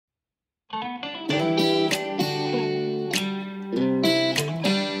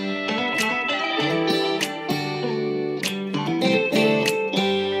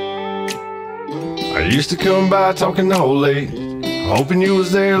used to come by talking the whole late, hoping you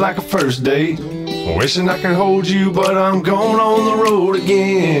was there like a first date. Wishing I could hold you, but I'm going on the road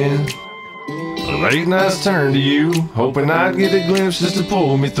again. Late nights turn to you, hoping I'd get a glimpse just to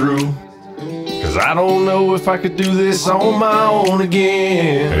pull me through. Cause I don't know if I could do this on my own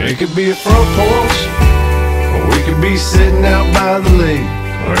again. It could be a front porch, or we could be sitting out by the lake,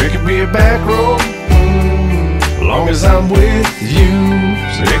 or it could be a back road, as long as I'm with you.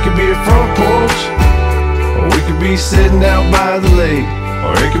 So it could be a front porch, or we could be sitting out by the lake,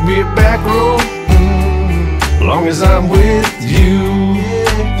 or it could be a back road, as long as I'm with you.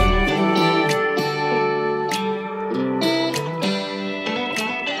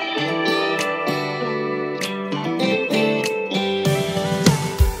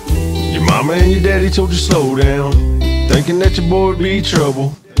 Mama and your daddy told you slow down, thinking that your boy would be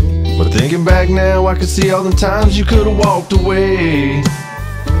trouble. But thinking back now, I can see all the times you could've walked away.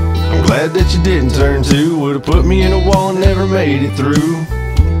 I'm glad that you didn't turn to, would've put me in a wall and never made it through.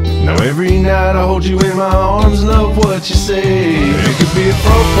 Now every night I hold you in my arms and love what you say. It could be a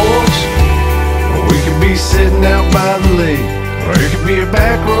front porch, or we could be sitting out by the lake, or it could be a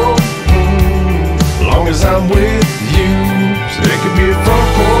back road, as long as I'm with you. So it could be a front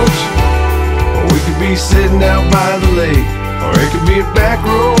porch, or we could be sitting out by the lake, or it could be a back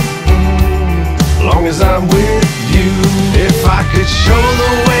road, as long as I'm with you. If I could show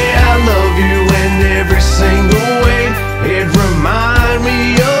the way I love you in every single way, it'd remind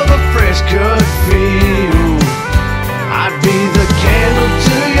me of a fresh cut field. I'd be the candle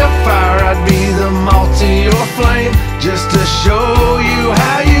to your fire, I'd be the moth to your flame, just to show you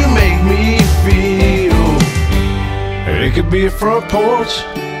how you make me feel. It could be a front porch,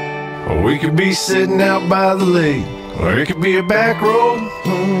 or we could be sitting out by the lake, or it could be a back road,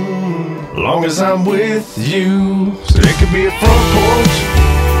 as long as I'm with you. So it could be a front porch,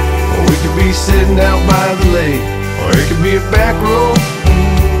 or we could be sitting out by the lake, or it could be a back road,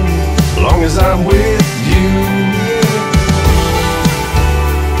 as long as I'm with you.